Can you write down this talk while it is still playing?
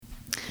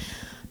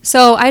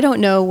So I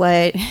don't know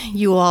what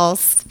you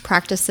all's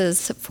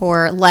practices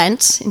for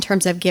Lent in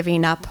terms of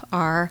giving up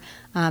are.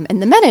 In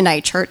the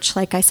Mennonite church,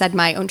 like I said,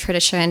 my own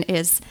tradition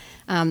is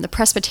the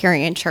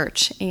Presbyterian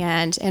church.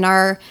 And in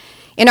our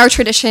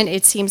tradition,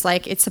 it seems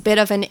like it's a bit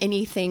of an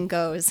anything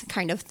goes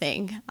kind of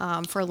thing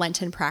for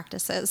Lenten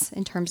practices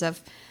in terms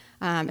of,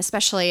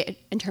 especially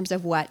in terms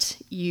of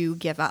what you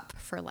give up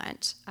for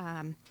Lent.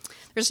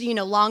 There's,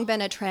 long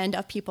been a trend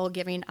of people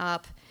giving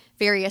up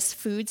various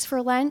foods for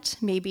Lent.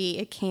 Maybe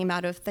it came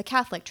out of the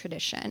Catholic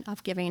tradition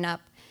of giving up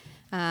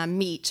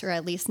meat, or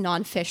at least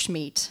non-fish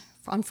meat,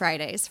 on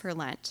Fridays for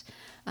Lent.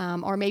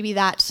 Or maybe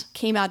that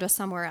came out of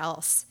somewhere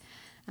else.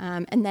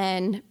 And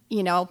then,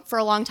 for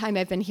a long time,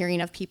 I've been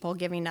hearing of people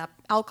giving up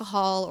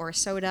alcohol or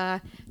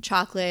soda,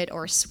 chocolate,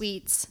 or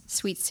sweets.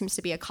 Sweets seems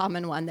to be a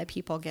common one that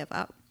people give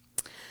up.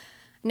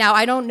 Now,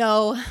 I don't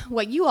know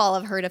what you all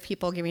have heard of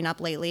people giving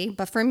up lately,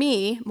 but for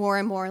me, more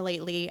and more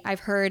lately, I've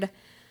heard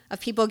of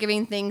people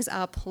giving things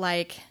up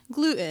like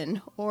gluten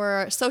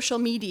or social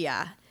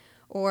media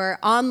or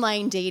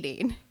online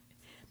dating.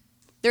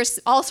 There's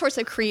all sorts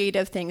of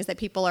creative things that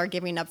people are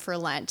giving up for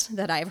Lent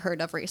that I've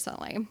heard of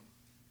recently.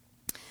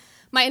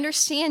 My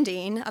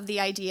understanding of the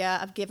idea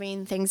of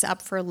giving things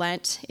up for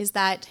Lent is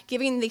that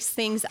giving these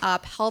things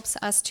up helps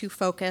us to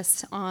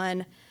focus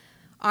on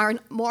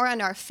more on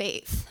our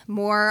faith,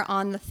 more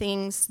on the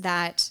things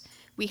that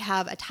we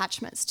have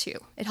attachments to.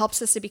 It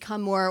helps us to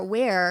become more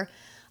aware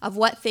of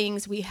what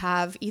things we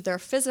have either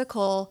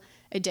physical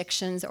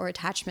addictions or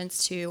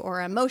attachments to,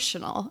 or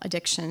emotional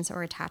addictions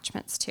or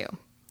attachments to.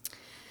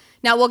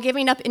 Now, while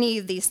giving up any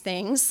of these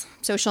things,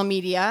 social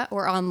media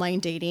or online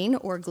dating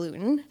or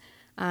gluten,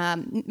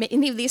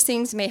 any of these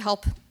things may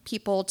help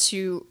people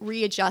to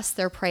readjust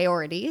their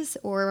priorities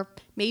or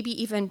maybe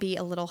even be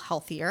a little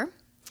healthier.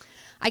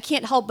 I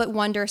can't help but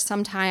wonder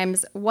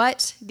sometimes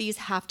what these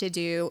have to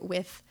do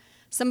with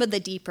some of the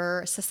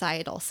deeper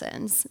societal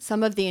sins,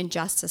 some of the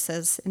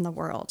injustices in the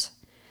world.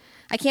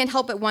 I can't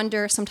help but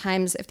wonder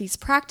sometimes if these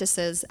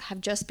practices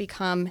have just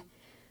become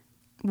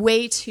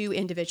way too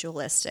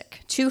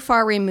individualistic, too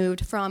far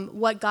removed from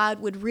what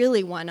God would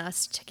really want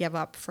us to give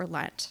up for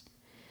Lent.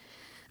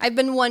 I've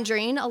been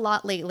wondering a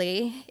lot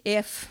lately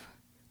if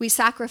we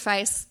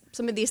sacrifice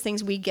some of these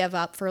things we give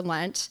up for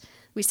Lent,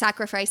 we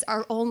sacrifice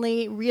are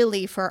only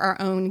really for our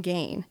own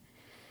gain.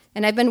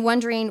 And I've been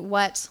wondering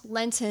what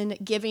Lenten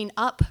giving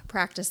up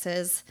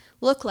practices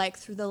look like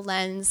through the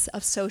lens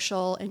of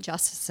social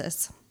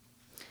injustices.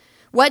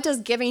 What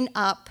does giving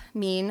up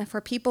mean for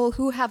people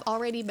who have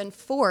already been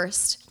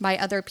forced by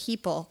other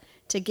people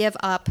to give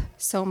up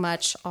so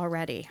much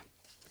already?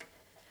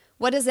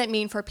 What does it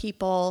mean for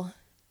people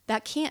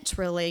that can't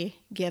really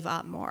give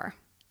up more?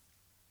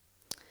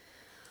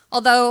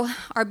 Although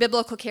our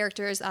biblical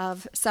characters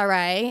of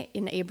Sarai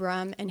and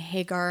Abram and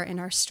Hagar in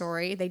our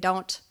story, they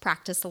don't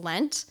practice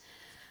Lent,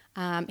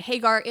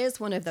 Hagar is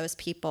one of those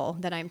people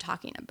that I'm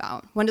talking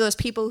about, one of those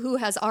people who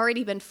has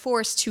already been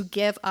forced to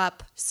give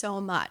up so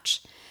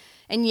much.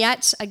 And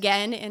yet,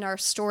 again, in our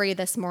story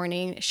this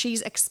morning,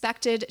 she's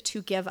expected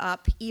to give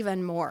up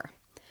even more.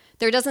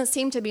 There doesn't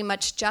seem to be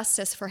much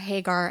justice for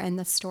Hagar in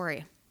this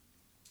story.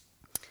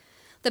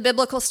 The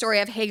biblical story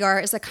of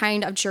Hagar is a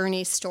kind of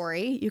journey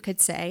story, you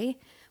could say,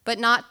 but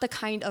not the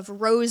kind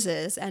of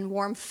roses and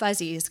warm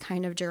fuzzies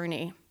kind of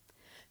journey.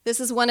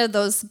 This is one of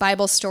those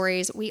Bible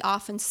stories we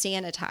often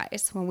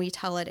sanitize when we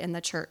tell it in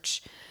the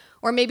church.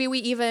 Or maybe we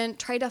even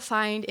try to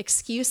find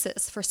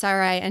excuses for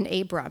Sarai and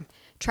Abram,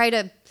 try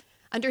to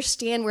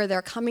understand where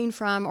they're coming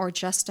from or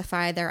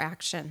justify their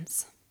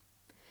actions.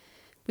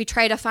 We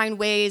try to find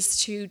ways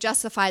to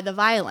justify the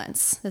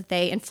violence that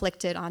they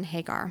inflicted on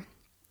Hagar.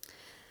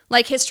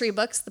 Like history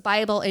books, the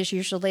Bible is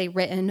usually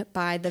written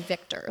by the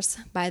victors,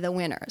 by the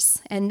winners,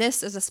 and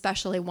this is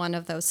especially one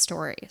of those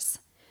stories.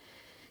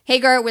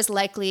 Hagar was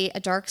likely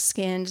a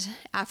dark-skinned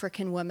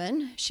African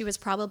woman. She was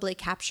probably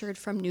captured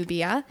from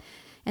Nubia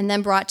and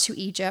then brought to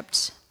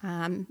Egypt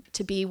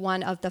to be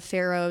one of the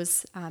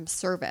Pharaoh's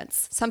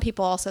servants. Some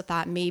people also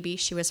thought maybe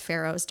she was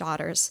Pharaoh's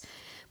daughters,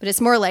 but it's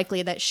more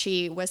likely that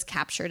she was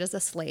captured as a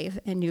slave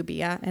in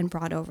Nubia and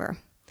brought over.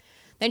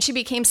 Then she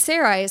became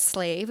Sarai's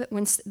slave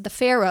when the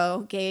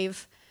Pharaoh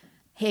gave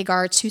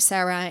Hagar to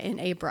Sarah and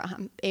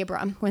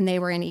Abram when they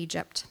were in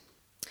Egypt.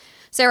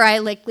 Sarai,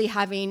 likely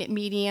having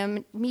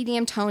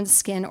medium-toned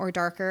skin or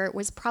darker,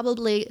 was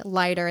probably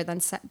lighter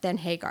than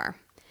Hagar.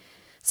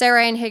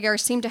 Sarai and Hagar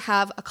seem to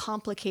have a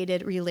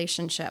complicated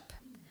relationship.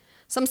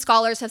 Some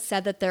scholars have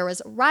said that there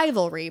was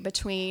rivalry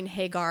between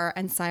Hagar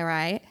and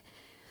Sarai,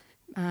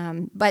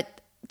 but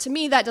to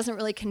me, that doesn't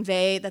really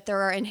convey that there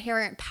are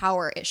inherent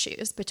power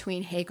issues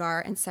between Hagar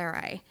and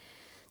Sarai.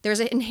 There's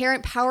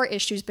inherent power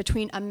issues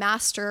between a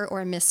master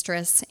or a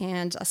mistress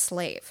and a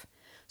slave.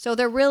 So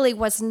there really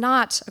was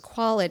not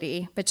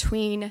equality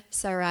between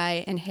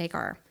Sarai and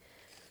Hagar,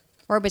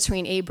 or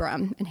between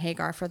Abram and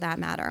Hagar for that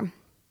matter.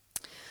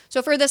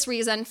 So for this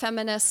reason,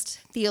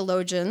 feminist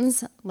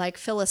theologians like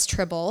Phyllis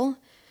Tribble,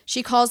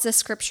 she calls this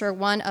scripture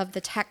one of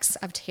the texts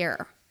of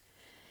terror.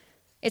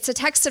 It's a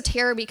text of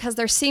terror because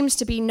there seems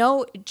to be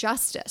no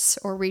justice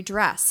or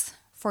redress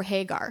for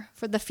Hagar,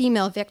 for the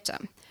female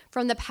victim,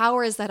 from the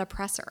powers that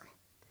oppress her.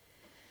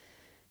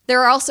 There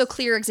are also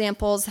clear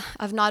examples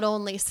of not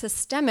only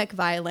systemic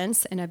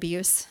violence and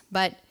abuse,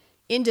 but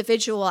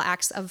individual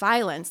acts of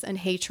violence and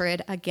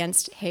hatred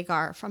against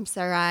Hagar from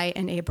Sarai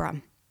and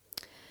Abram.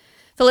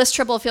 Phyllis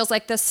Triple feels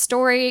like this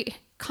story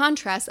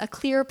contrasts a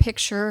clear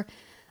picture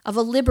of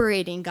a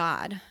liberating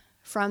God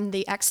from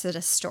the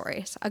Exodus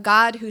stories, a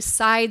God who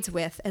sides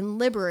with and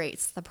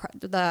liberates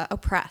the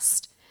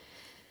oppressed.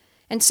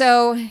 And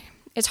so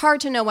it's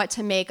hard to know what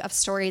to make of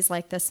stories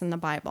like this in the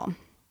Bible.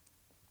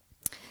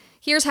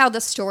 Here's how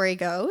the story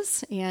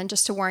goes, and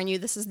just to warn you,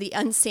 this is the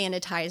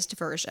unsanitized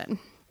version.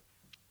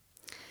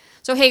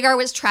 So Hagar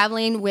was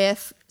traveling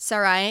with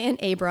Sarai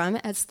and Abram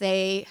as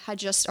they had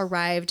just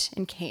arrived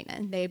in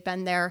Canaan. They had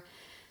been there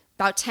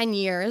about 10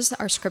 years,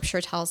 our scripture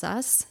tells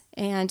us.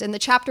 And in the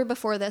chapter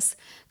before this,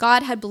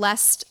 God had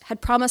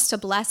promised to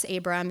bless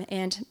Abram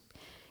and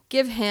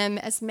give him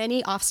as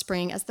many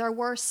offspring as there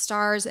were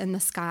stars in the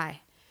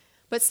sky.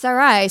 But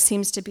Sarai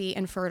seems to be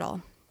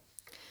infertile.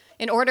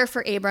 In order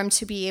for Abram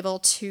to be able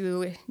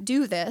to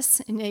do this,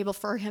 enable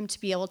for him to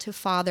be able to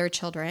father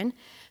children,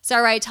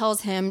 Sarai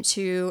tells him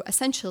to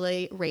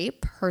essentially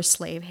rape her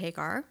slave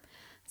Hagar.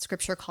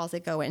 Scripture calls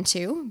it go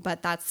into,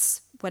 but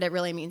that's what it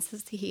really means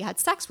is he had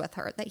sex with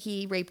her, that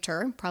he raped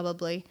her,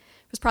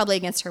 was probably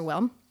against her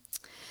will.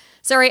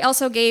 Sarai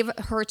also gave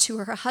her to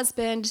her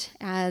husband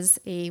as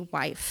a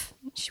wife.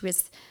 She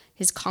was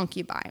his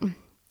concubine.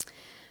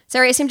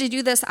 Sarai seemed to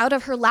do this out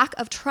of her lack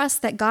of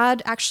trust that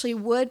God actually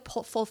would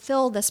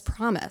fulfill this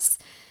promise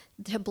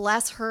to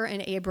bless her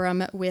and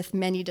Abram with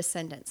many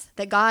descendants,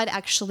 that God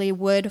actually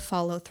would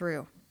follow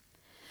through.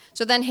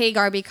 So then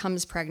Hagar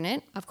becomes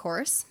pregnant, of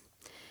course,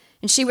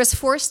 and she was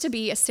forced to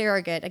be a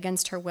surrogate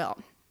against her will.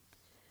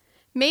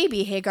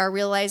 Maybe Hagar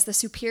realized the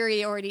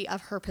superiority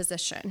of her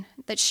position,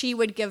 that she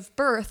would give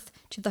birth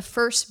to the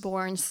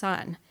firstborn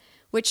son,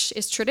 which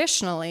is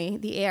traditionally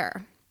the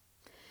heir.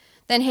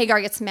 Then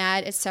Hagar gets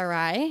mad at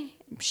Sarai.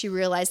 She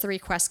realized the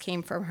request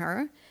came from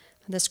her.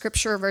 The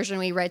scripture version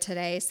we read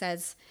today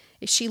says,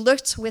 she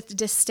looked with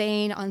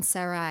disdain on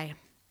Sarai.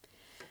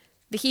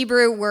 The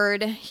Hebrew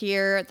word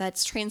here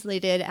that's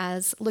translated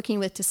as looking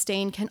with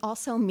disdain can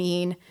also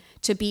mean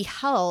to be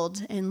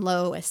held in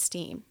low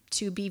esteem,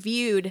 to be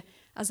viewed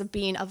as a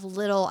being of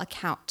little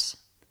account.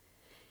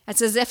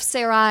 It's as if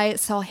Sarai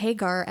saw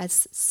Hagar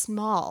as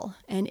small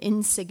and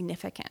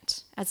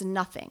insignificant, as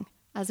nothing,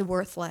 as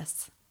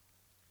worthless.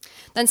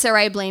 Then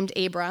Sarai blamed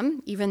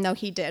Abram, even though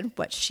he did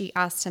what she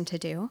asked him to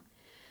do.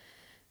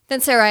 Then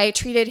Sarai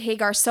treated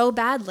Hagar so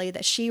badly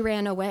that she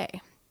ran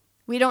away.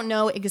 We don't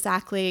know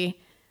exactly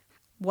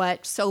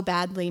what so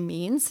badly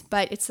means,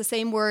 but it's the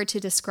same word to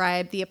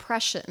describe the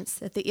oppressions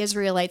that the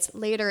Israelites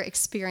later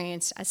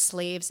experienced as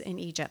slaves in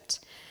Egypt.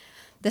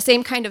 The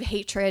same kind of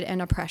hatred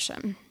and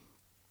oppression.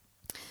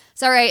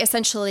 Sarai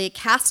essentially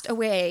cast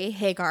away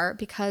Hagar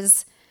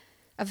because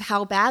of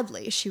how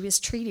badly she was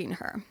treating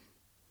her.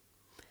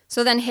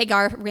 So then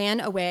Hagar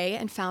ran away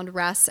and found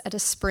rest at a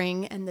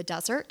spring in the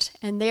desert,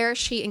 and there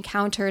she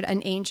encountered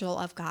an angel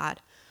of God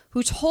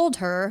who told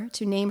her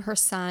to name her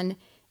son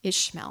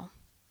Ishmael.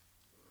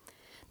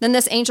 Then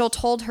this angel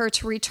told her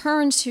to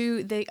return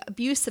to the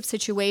abusive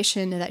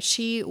situation that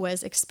she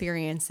was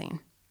experiencing.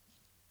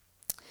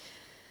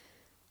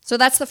 So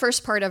that's the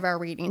first part of our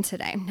reading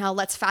today. Now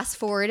let's fast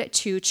forward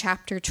to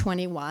chapter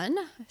 21.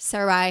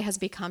 Sarai has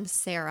become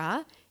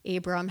Sarah.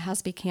 Abram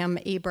has become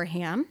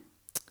Abraham.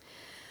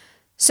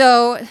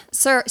 So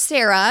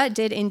Sarah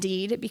did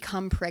indeed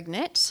become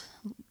pregnant,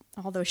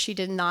 although she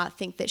did not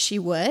think that she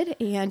would,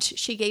 and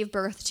she gave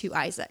birth to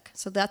Isaac.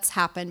 So that's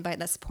happened by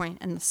this point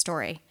in the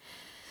story.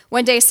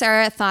 One day,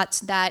 Sarah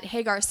thought that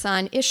Hagar's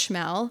son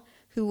Ishmael,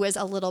 who was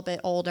a little bit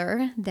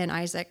older than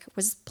Isaac,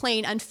 was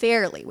playing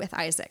unfairly with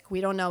Isaac.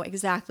 We don't know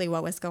exactly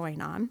what was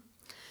going on.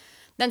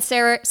 Then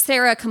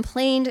Sarah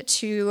complained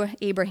to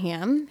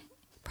Abraham,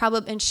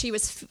 and she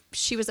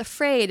was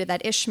afraid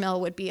that Ishmael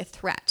would be a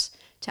threat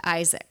to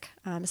Isaac,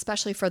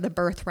 especially for the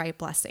birthright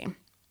blessing.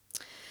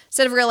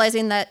 Instead of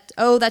realizing that,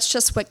 that's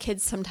just what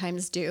kids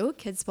sometimes do,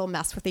 kids will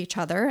mess with each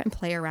other and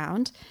play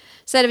around.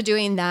 Instead of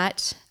doing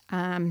that,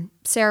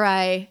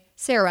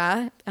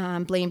 Sarah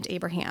blamed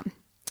Abraham.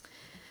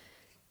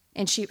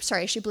 And she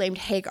blamed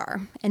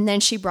Hagar, and then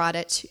she brought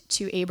it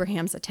to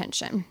Abraham's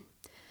attention.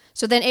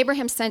 So then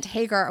Abraham sent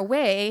Hagar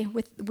away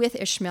with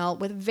Ishmael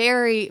with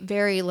very,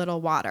 very little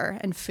water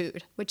and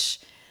food, which,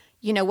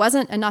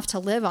 wasn't enough to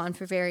live on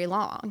for very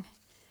long.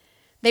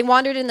 They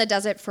wandered in the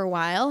desert for a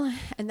while,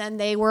 and then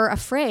they were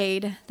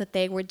afraid that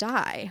they would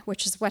die,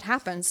 which is what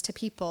happens to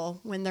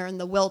people when they're in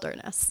the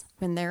wilderness,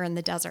 when they're in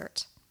the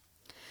desert.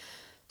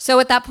 So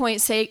at that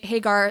point,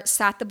 Hagar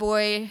sat the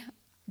boy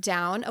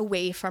down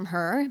away from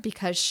her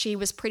because she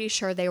was pretty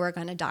sure they were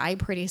going to die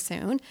pretty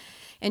soon,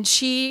 and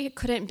she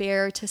couldn't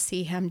bear to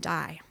see him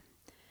die.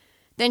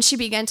 Then she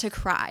began to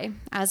cry,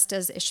 as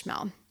does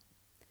Ishmael.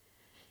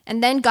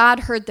 And then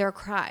God heard their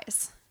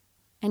cries.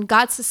 And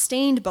God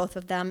sustained both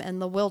of them in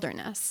the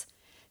wilderness.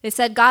 They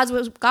said God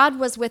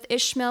was with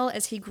Ishmael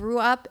as he grew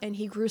up, and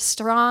he grew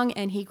strong,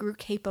 and he grew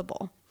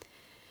capable.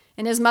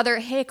 And his mother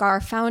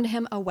Hagar found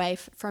him a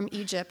wife from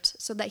Egypt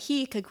so that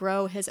he could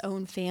grow his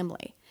own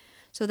family,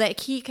 so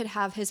that he could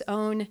have his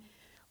own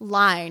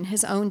line,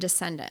 his own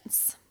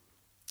descendants.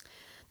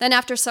 Then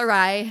after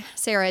Sarah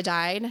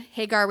died,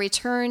 Hagar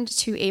returned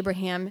to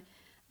Abraham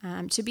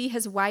to be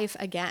his wife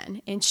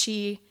again, and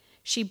she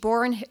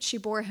bore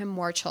him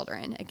more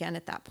children again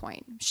at that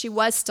point. She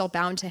was still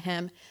bound to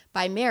him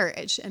by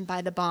marriage and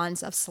by the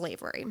bonds of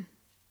slavery.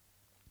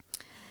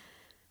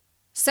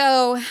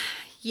 So,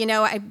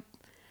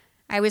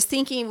 I was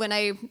thinking when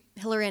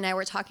Hillary and I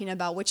were talking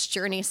about which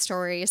journey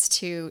stories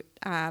to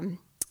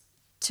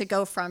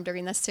go from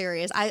during this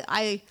series.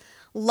 I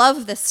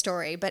love this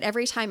story, but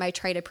every time I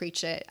try to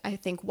preach it, I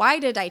think, why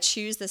did I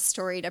choose this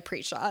story to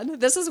preach on?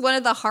 This is one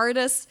of the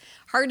hardest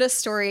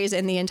stories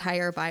in the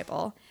entire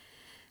Bible.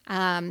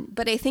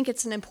 But I think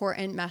it's an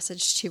important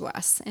message to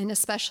us, and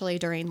especially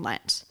during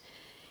Lent.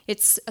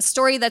 It's a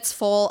story that's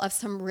full of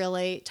some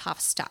really tough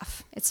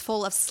stuff. It's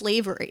full of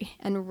slavery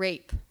and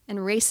rape and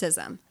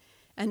racism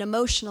and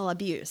emotional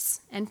abuse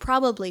and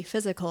probably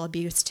physical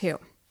abuse too.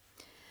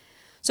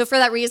 So for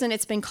that reason,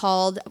 it's been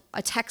called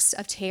a text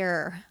of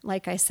terror,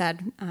 like I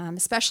said,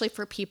 especially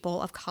for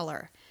people of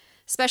color,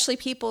 especially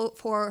people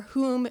for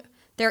whom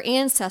their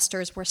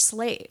ancestors were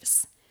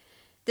slaves.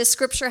 This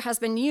scripture has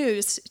been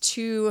used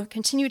to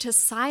continue to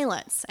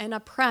silence and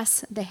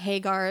oppress the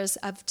Hagars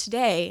of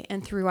today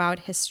and throughout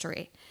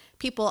history,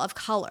 people of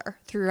color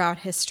throughout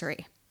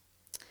history.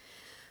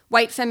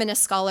 White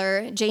feminist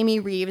scholar Jamie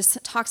Reeves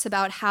talks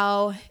about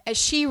how, as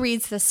she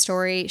reads this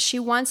story, she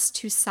wants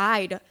to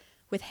side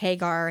with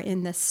Hagar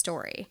in this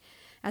story.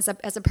 As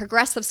a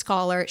progressive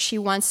scholar, she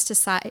wants to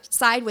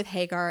side with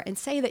Hagar and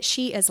say that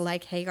she is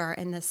like Hagar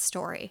in this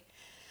story.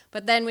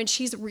 But then when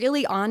she's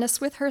really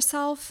honest with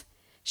herself,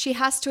 she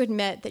has to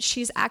admit that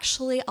she's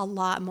actually a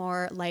lot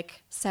more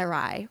like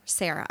Sarah,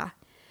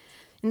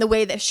 in the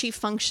way that she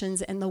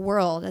functions in the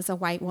world as a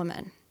white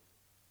woman.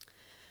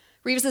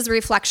 Reeves's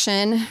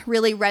reflection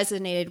really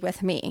resonated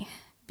with me,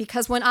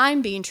 because when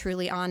I'm being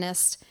truly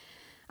honest,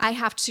 I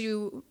have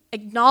to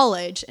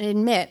acknowledge and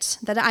admit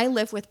that I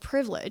live with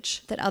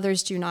privilege that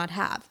others do not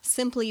have,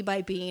 simply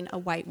by being a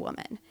white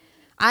woman.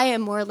 I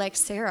am more like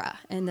Sarah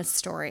in this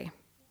story.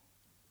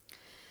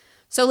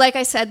 So like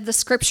I said, the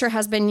scripture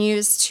has been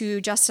used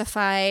to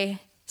justify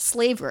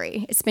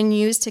slavery. It's been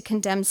used to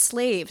condemn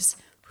slaves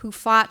who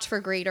fought for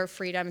greater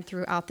freedom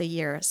throughout the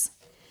years.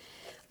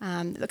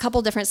 A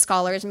couple different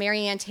scholars,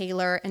 Mary Ann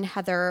Taylor and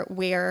Heather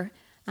Ware,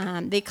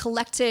 they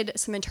collected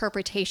some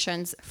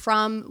interpretations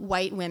from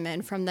white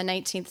women from the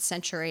 19th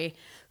century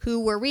who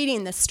were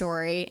reading this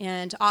story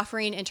and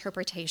offering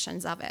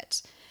interpretations of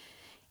it.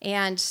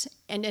 And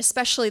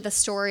especially the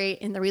story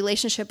in the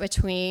relationship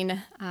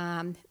between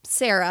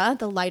Sarah,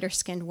 the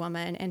lighter-skinned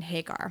woman, and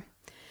Hagar.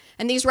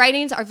 And these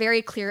writings are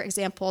very clear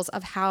examples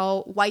of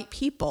how white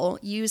people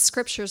use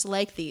scriptures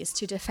like these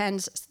to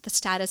defend the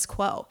status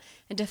quo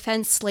and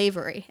defend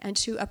slavery and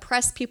to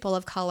oppress people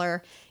of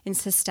color in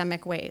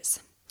systemic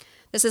ways.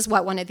 This is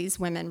what one of these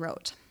women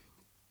wrote.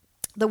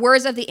 The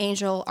words of the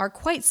angel are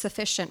quite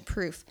sufficient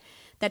proof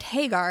that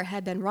Hagar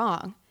had been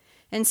wrong,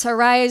 and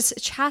Sarai's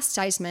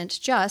chastisement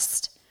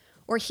just,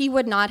 or he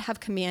would not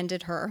have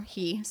commanded her,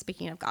 he,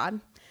 speaking of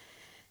God,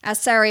 as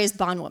Sarai's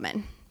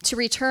bondwoman, to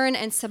return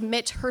and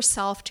submit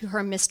herself to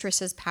her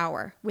mistress's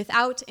power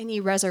without any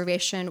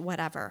reservation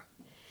whatever.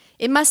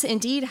 It must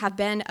indeed have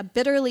been a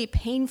bitterly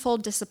painful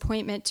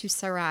disappointment to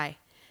Sarai,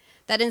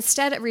 that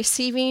instead of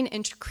receiving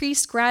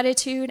increased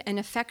gratitude and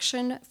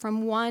affection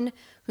from one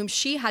whom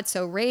she had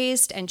so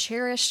raised and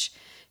cherished,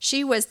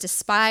 she was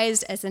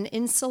despised as an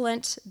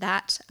insolent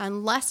that,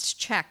 unless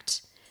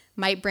checked,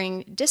 might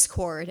bring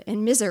discord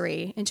and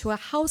misery into a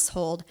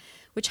household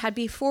which had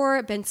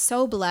before been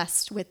so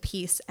blessed with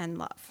peace and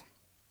love.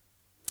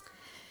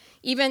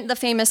 Even the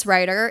famous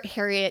writer,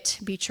 Harriet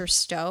Beecher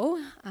Stowe,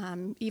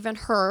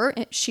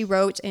 she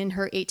wrote in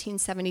her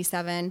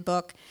 1877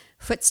 book,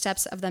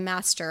 Footsteps of the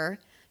Master,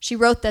 she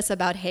wrote this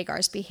about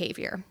Hagar's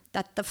behavior,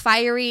 that the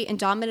fiery,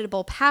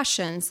 indomitable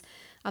passions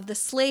of the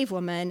slave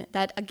woman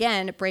that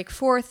again break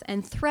forth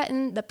and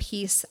threaten the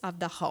peace of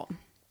the home.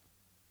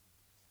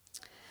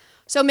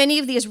 So many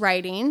of these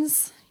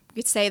writings, you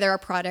could say they're a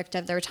product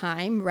of their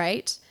time,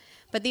 right?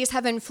 But these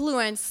have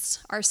influenced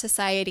our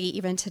society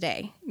even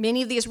today.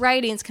 Many of these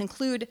writings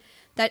conclude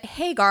that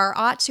Hagar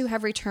ought to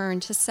have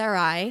returned to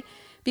Sarai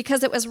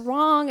because it was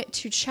wrong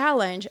to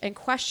challenge and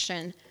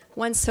question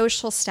one's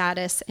social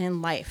status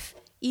in life,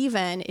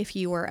 even if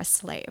you were a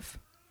slave.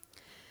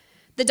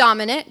 The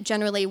dominant,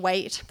 generally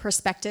white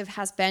perspective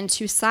has been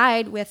to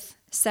side with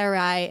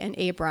Sarah and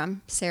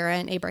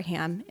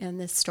Abraham in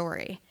this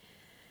story.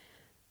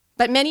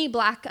 But many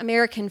Black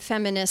American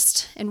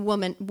feminist and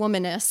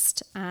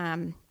womanist,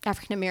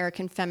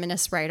 African-American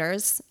feminist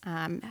writers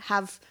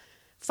have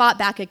fought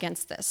back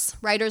against this.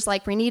 Writers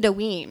like Renita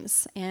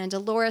Weems and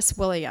Dolores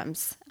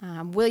Williams,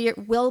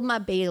 Wilma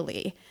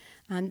Bailey,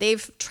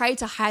 they've tried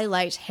to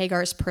highlight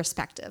Hagar's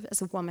perspective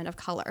as a woman of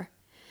color.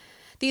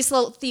 These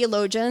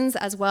theologians,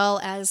 as well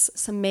as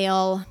some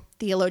male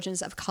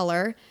theologians of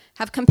color,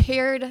 have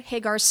compared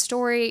Hagar's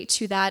story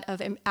to that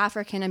of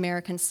African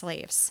American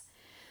slaves.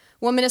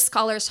 Womanist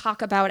scholars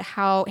talk about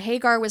how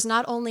Hagar was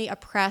not only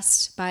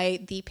oppressed by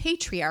the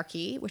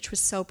patriarchy, which was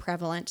so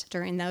prevalent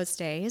during those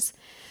days,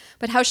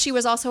 but how she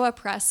was also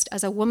oppressed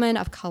as a woman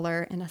of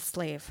color and a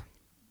slave.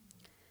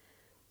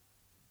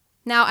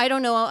 Now, I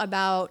don't know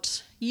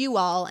about you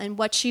all and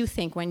what you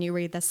think when you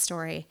read this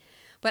story,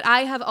 but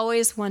I have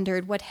always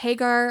wondered what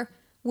Hagar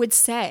would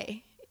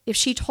say if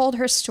she told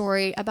her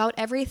story about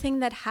everything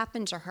that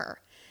happened to her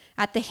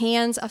at the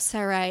hands of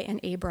Sarai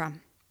and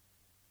Abram.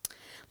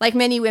 Like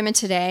many women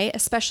today,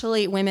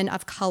 especially women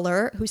of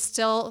color who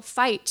still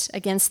fight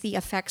against the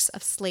effects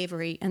of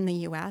slavery in the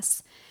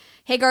U.S.,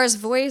 Hagar's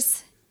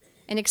voice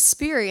and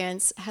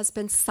experience has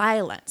been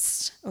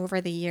silenced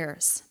over the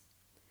years.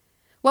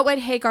 What would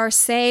Hagar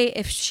say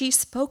if she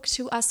spoke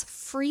to us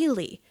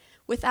freely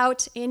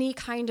without any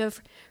kind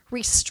of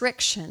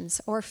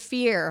restrictions or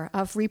fear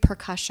of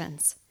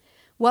repercussions?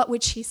 What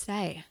would she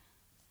say?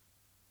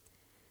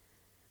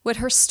 Would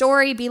her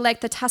story be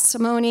like the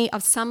testimony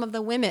of some of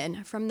the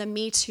women from the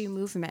Me Too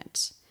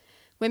movement,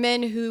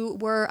 women who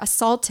were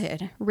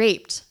assaulted,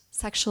 raped,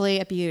 sexually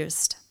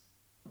abused?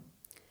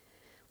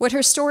 Would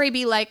her story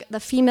be like the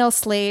female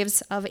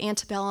slaves of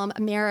antebellum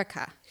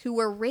America who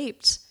were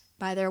raped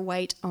by their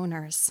white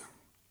owners?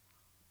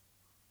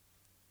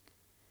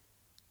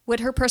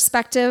 Would her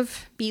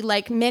perspective be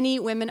like many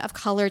women of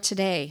color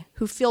today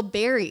who feel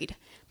buried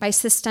by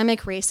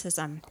systemic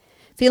racism,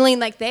 feeling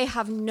like they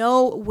have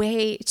no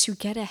way to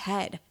get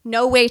ahead,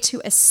 no way to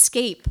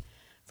escape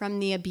from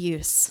the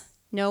abuse,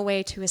 no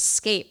way to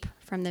escape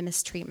from the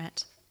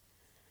mistreatment?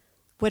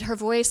 Would her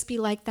voice be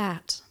like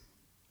that?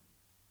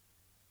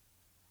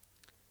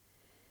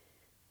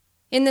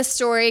 In this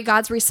story,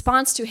 God's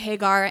response to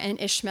Hagar and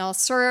Ishmael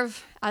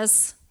serve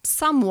as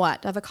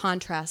somewhat of a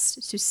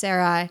contrast to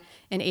Sarai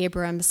and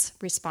Abram's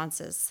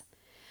responses.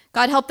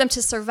 God helped them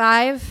to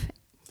survive,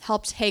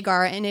 helped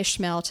Hagar and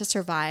Ishmael to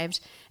survive,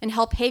 and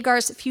helped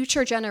Hagar's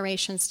future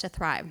generations to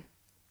thrive.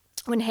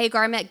 When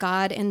Hagar met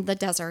God in the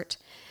desert,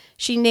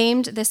 she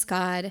named this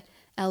God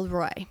El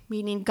Roi,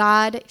 meaning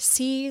God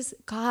sees,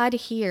 God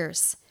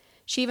hears.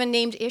 She even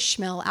named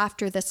Ishmael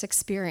after this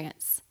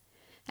experience.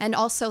 And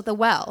also the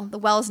well. The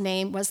well's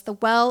name was the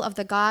well of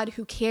the God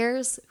who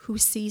cares, who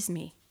sees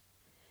me.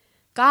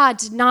 God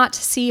did not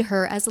see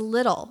her as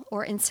little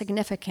or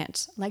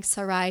insignificant like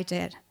Sarai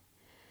did.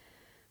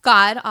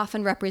 God,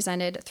 often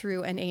represented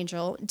through an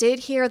angel, did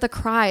hear the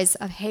cries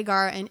of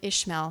Hagar and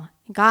Ishmael.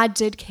 God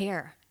did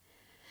care.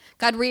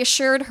 God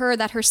reassured her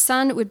that her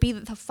son would be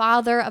the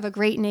father of a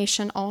great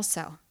nation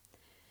also.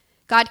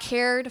 God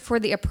cared for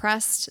the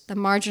oppressed, the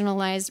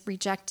marginalized,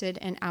 rejected,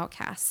 and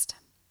outcast.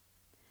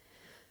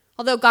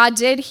 Although God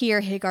did hear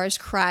Hagar's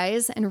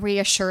cries and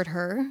reassured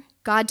her,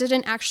 God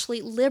didn't actually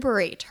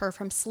liberate her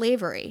from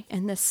slavery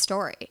in this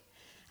story.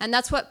 And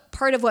that's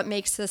part of what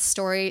makes this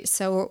story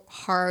so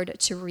hard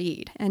to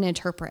read and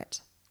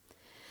interpret.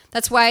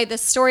 That's why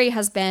this story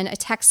has been a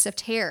text of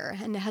terror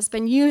and has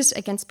been used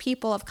against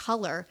people of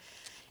color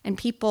and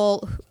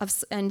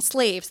and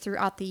slaves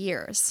throughout the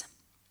years.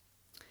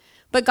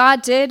 But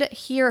God did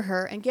hear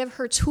her and give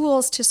her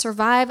tools to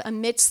survive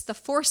amidst the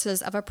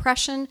forces of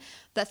oppression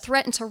that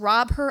threatened to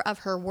rob her of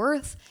her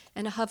worth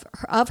and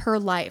of her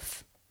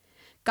life.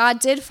 God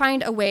did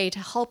find a way to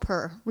help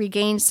her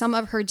regain some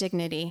of her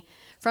dignity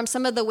from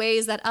some of the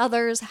ways that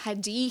others had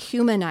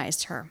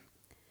dehumanized her.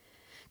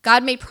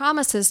 God made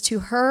promises to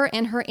her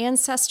and her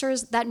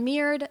ancestors that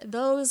mirrored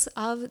those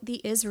of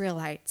the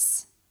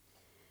Israelites.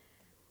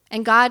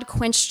 And God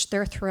quenched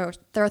their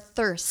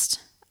thirst,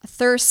 a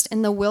thirst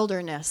in the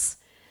wilderness,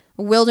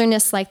 a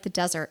wilderness like the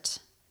desert.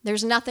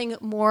 There's nothing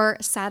more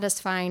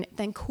satisfying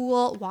than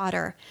cool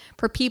water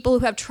for people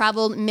who have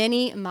traveled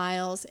many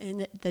miles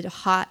in the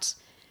hot,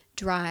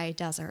 dry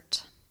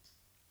desert.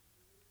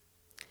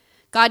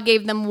 God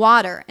gave them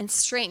water and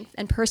strength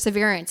and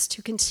perseverance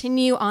to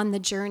continue on the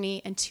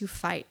journey and to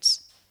fight.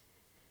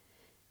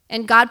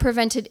 And God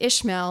prevented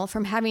Ishmael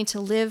from having to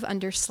live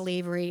under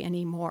slavery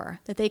anymore,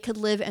 that they could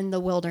live in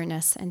the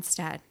wilderness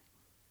instead.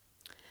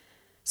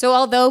 So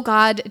although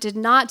God did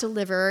not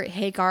deliver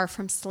Hagar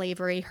from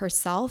slavery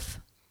herself,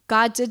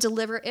 God did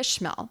deliver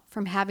Ishmael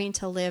from having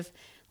to live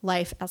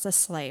life as a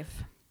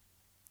slave.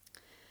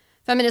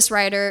 Feminist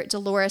writer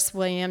Dolores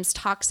Williams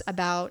talks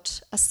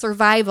about a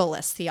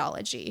survivalist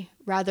theology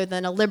rather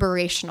than a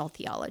liberational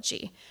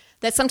theology,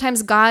 that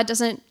sometimes God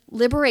doesn't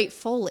liberate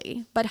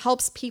fully, but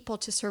helps people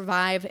to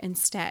survive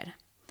instead.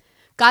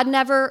 God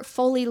never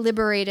fully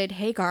liberated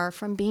Hagar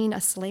from being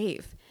a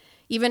slave.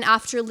 Even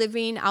after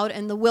living out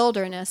in the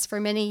wilderness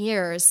for many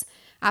years,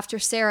 after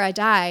Sarah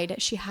died,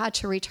 she had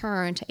to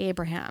return to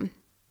Abraham.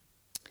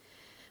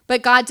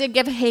 But God did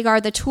give Hagar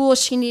the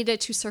tools she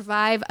needed to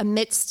survive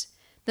amidst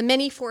the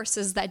many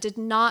forces that did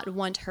not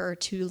want her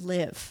to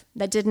live,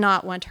 that did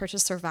not want her to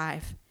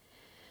survive.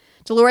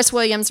 Dolores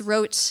Williams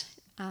wrote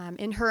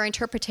in her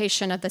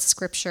interpretation of the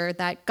scripture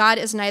that God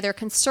is neither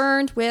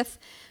concerned with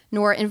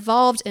nor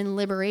involved in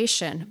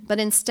liberation, but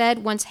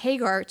instead wants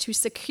Hagar to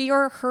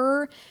secure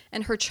her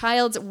and her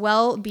child's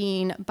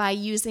well-being by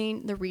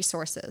using the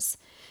resources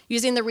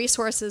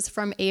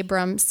from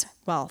Abram's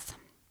wealth.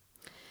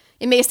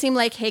 It may seem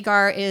like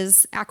Hagar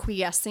is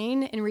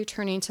acquiescing in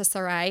returning to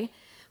Sarai,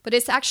 but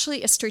it's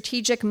actually a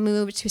strategic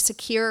move to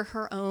secure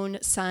her own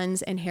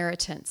son's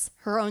inheritance,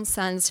 her own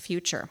son's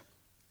future.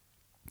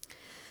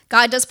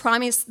 God does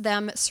promise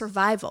them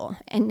survival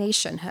and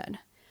nationhood.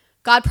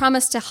 God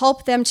promised to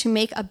help them to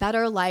make a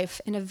better life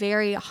in a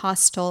very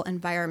hostile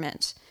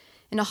environment,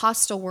 in a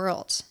hostile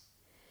world.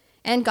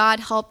 And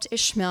God helped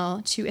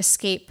Ishmael to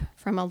escape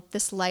from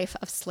this life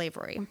of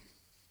slavery.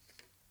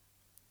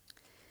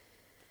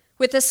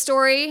 With the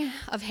story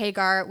of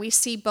Hagar, we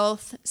see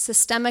both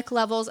systemic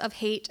levels of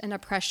hate and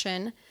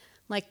oppression,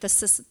 like the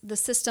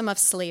system of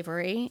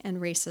slavery and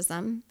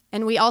racism,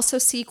 and we also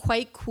see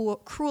quite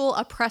cruel,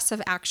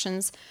 oppressive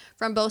actions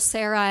from both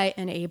Sarai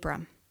and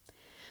Abram.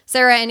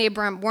 Sarah and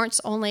Abram weren't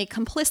only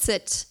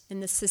complicit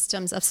in the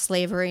systems of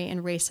slavery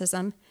and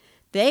racism,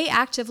 they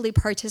actively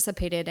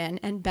participated in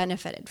and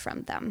benefited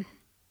from them.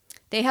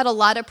 They had a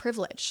lot of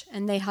privilege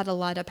and they had a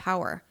lot of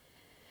power.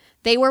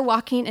 They were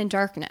walking in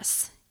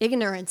darkness,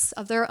 ignorance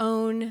of their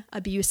own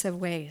abusive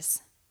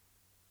ways.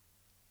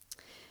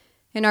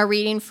 In our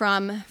reading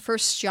from 1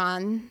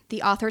 John,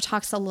 the author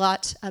talks a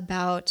lot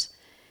about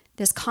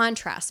this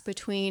contrast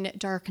between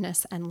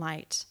darkness and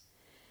light.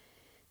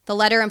 The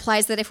letter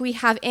implies that if we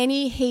have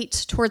any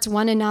hate towards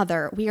one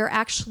another, we are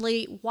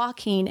actually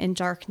walking in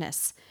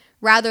darkness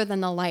rather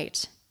than the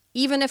light,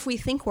 even if we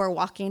think we're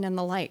walking in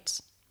the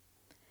light.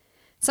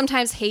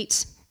 Sometimes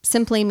hate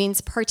simply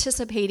means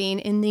participating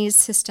in these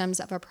systems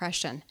of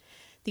oppression,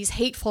 these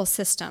hateful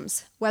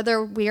systems,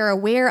 whether we are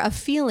aware of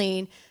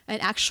feeling an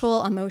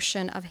actual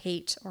emotion of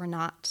hate or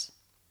not.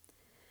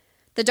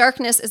 The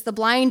darkness is the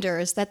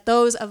blinders that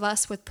those of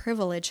us with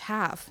privilege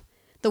have,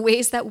 the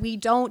ways that we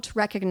don't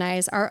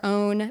recognize our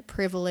own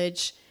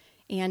privilege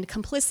and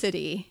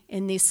complicity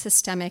in these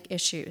systemic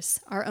issues,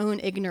 our own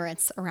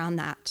ignorance around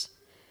that.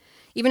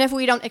 Even if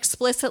we don't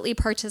explicitly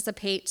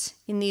participate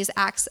in these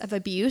acts of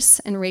abuse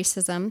and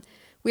racism,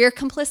 we are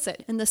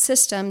complicit in the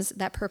systems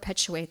that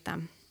perpetuate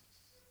them.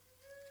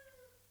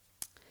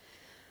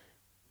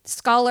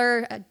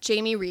 Scholar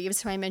Jamie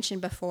Reeves, who I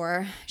mentioned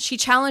before, she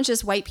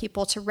challenges white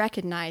people to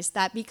recognize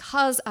that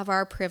because of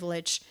our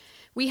privilege,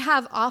 we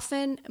have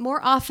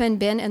more often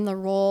been in the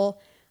role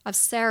of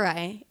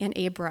Sarai and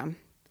Abram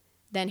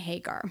than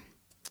Hagar.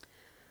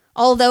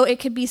 Although it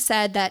could be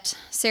said that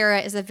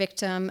Sarah is a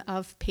victim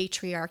of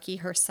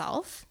patriarchy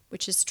herself,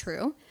 which is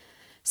true,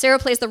 Sarah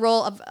plays the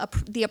role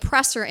of the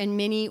oppressor in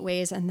many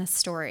ways in this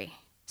story.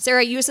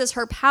 Sarah uses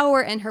her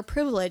power and her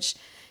privilege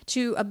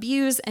to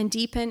abuse and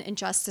deepen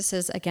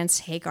injustices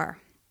against Hagar.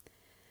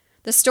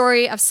 The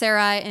story of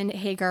Sarai and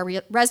Hagar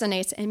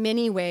resonates in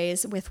many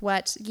ways with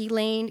what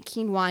Ghislaine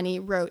Kinwani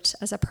wrote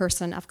as a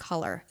person of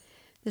color.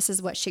 This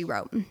is what she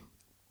wrote.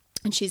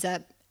 And she's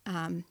a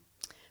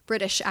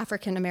British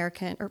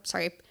African-American,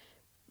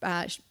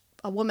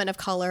 a woman of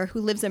color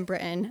who lives in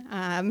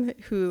Britain,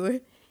 who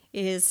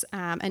is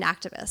an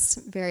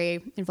activist,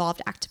 very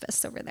involved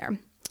activist over there.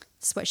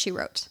 This is what she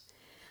wrote.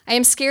 I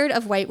am scared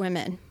of white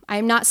women. I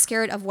am not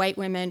scared of white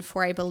women,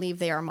 for I believe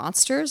they are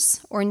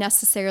monsters or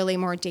necessarily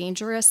more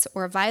dangerous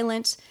or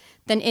violent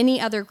than any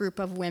other group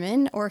of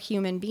women or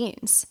human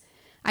beings.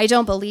 I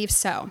don't believe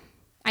so.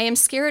 I am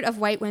scared of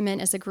white women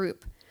as a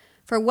group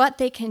for what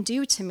they can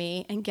do to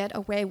me and get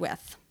away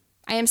with.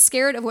 I am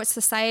scared of what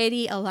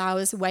society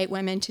allows white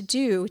women to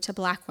do to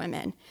black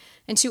women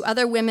and to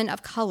other women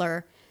of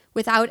color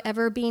without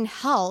ever being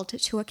held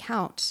to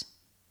account,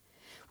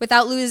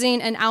 without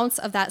losing an ounce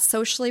of that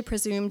socially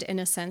presumed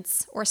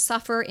innocence or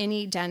suffer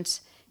any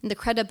dent in the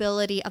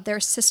credibility of their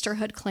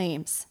sisterhood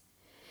claims.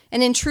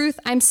 And in truth,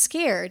 I'm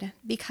scared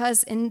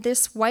because in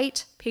this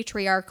white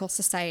patriarchal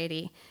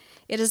society,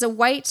 it is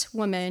white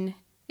women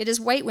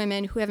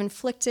who have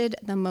inflicted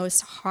the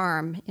most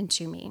harm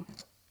into me.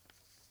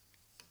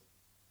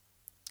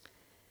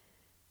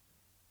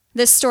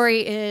 This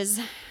story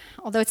is,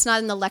 although it's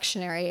not in the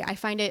lectionary, I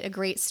find it a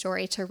great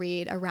story to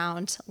read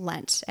around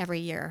Lent every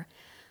year.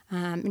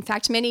 In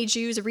fact, many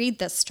Jews read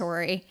this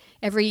story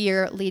every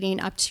year leading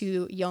up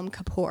to Yom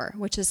Kippur,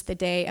 which is the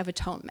Day of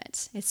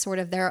Atonement. It's sort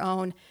of their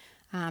own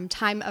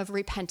time of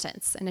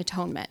repentance and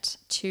atonement,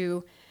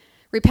 to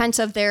repent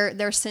of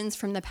their sins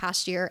from the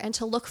past year and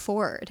to look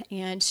forward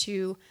and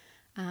to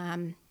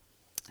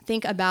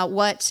think about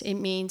what it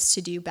means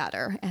to do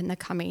better in the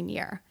coming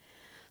year.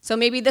 So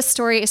maybe this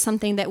story is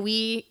something that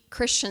we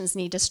Christians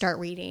need to start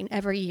reading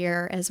every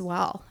year as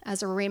well,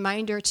 as a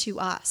reminder to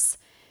us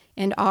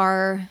and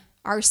our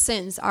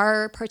sins,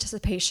 our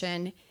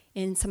participation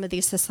in some of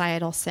these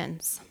societal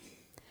sins.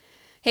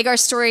 Hagar's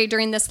story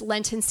during this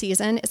Lenten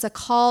season is a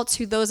call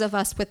to those of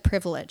us with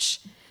privilege,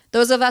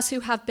 those of us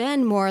who have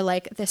been more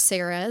like the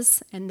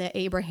Sarahs and the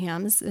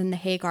Abrahams and the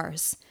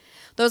Hagars,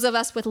 those of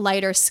us with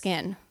lighter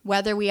skin,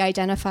 whether we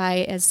identify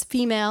as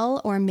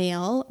female or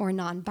male or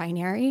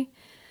non-binary.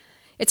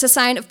 It's a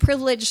sign of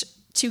privilege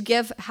to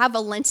have a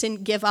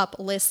Lenten give up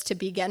list to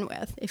begin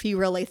with, if you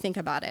really think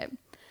about it.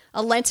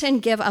 A Lenten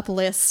give up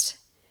list,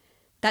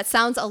 that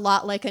sounds a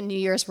lot like a New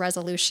Year's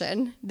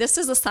resolution. This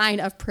is a sign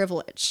of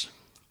privilege.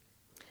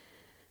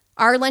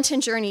 Our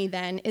Lenten journey,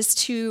 then, is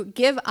to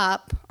give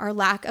up our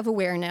lack of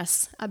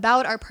awareness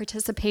about our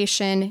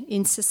participation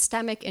in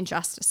systemic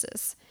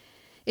injustices.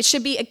 It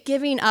should be a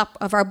giving up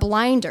of our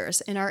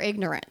blinders and our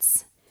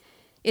ignorance.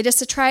 It is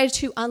to try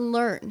to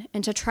unlearn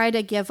and to try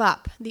to give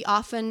up the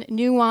often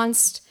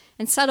nuanced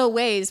and subtle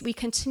ways we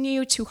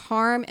continue to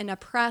harm and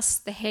oppress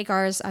the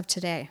Hagars of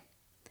today.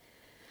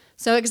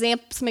 So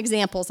some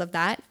examples of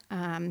that.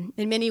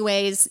 In many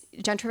ways,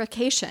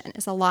 gentrification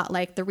is a lot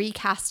like the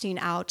recasting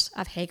out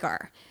of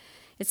Hagar.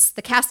 It's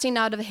the casting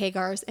out of the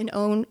Hagars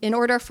in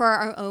order for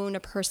our own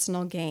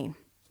personal gain.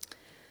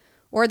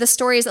 Or the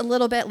story is a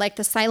little bit like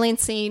the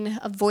silencing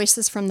of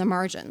voices from the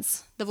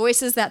margins, the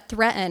voices that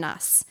threaten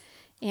us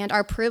and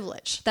our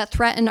privilege, that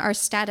threaten our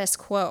status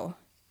quo.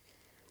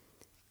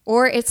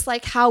 Or it's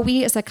like how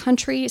we as a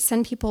country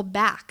send people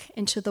back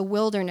into the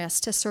wilderness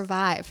to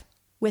survive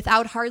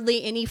without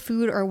hardly any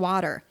food or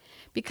water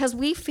because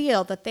we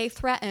feel that they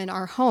threaten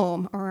our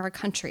home or our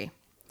country.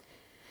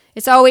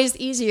 It's always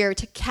easier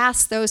to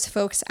cast those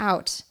folks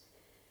out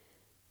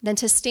than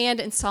to stand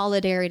in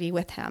solidarity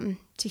with them,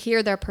 to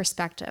hear their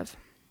perspective.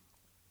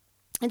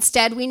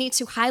 Instead, we need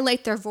to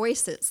highlight their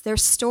voices, their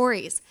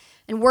stories,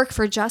 and work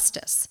for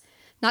justice,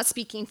 not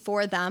speaking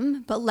for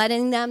them, but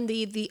letting them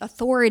be the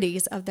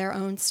authorities of their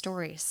own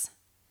stories.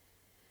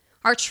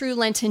 Our true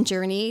Lenten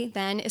journey,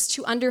 then, is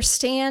to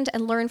understand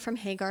and learn from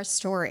Hagar's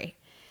story.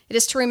 It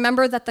is to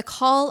remember that the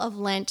call of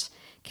Lent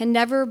can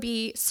never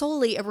be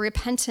solely a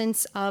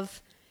repentance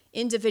of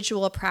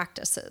individual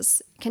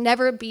practices. It can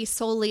never be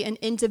solely an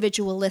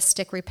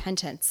individualistic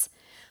repentance.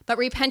 But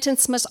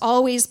repentance must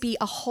always be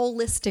a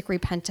holistic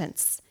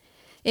repentance.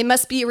 It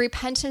must be a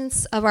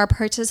repentance of our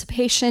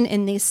participation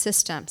in these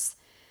systems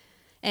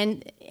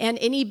and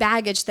any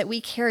baggage that we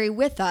carry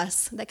with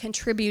us that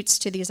contributes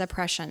to these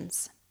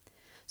oppressions.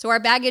 So our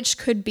baggage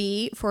could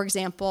be, for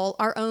example,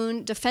 our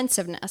own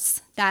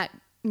defensiveness that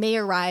may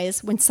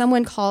arise when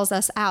someone calls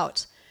us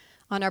out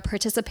on our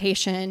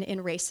participation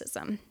in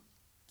racism.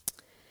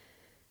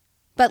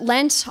 But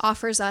Lent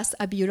offers us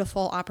a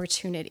beautiful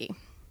opportunity.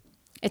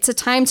 It's a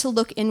time to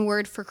look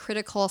inward for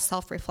critical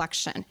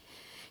self-reflection.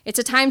 It's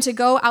a time to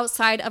go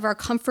outside of our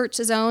comfort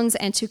zones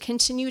and to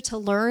continue to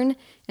learn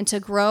and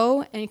to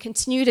grow and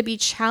continue to be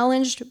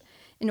challenged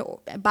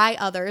by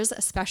others,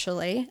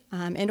 especially,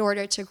 in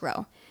order to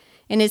grow.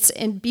 And it's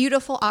a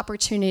beautiful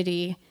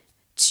opportunity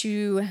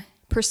to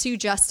pursue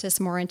justice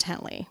more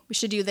intently. We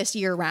should do this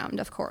year-round,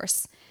 of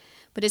course.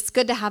 But it's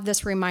good to have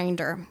this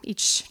reminder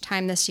each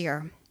time this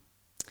year.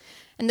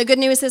 And the good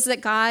news is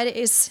that God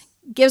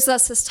gives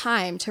us this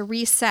time to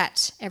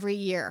reset every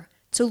year,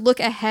 to look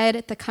ahead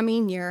at the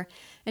coming year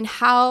and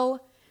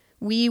how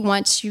we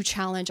want to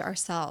challenge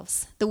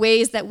ourselves, the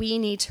ways that we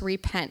need to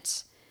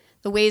repent,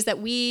 the ways that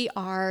we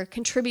are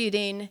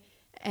contributing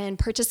and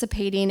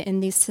participating in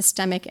these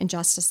systemic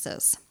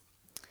injustices.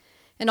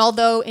 And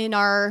although in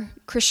our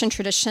Christian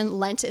tradition,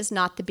 Lent is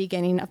not the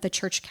beginning of the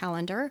church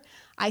calendar,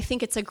 I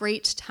think it's a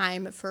great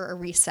time for a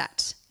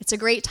reset. It's a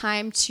great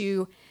time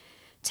to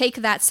take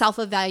that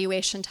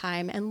self-evaluation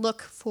time and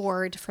look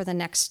forward for the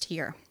next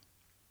year.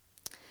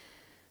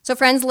 So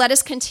friends, let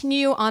us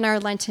continue on our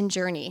Lenten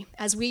journey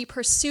as we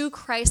pursue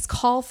Christ's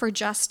call for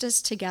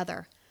justice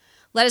together.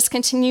 Let us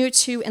continue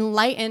to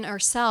enlighten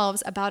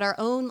ourselves about our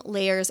own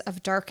layers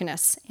of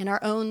darkness and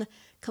our own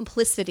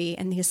complicity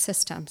in these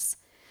systems.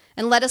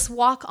 And let us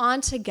walk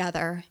on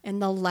together in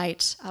the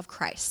light of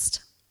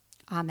Christ.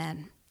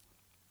 Amen.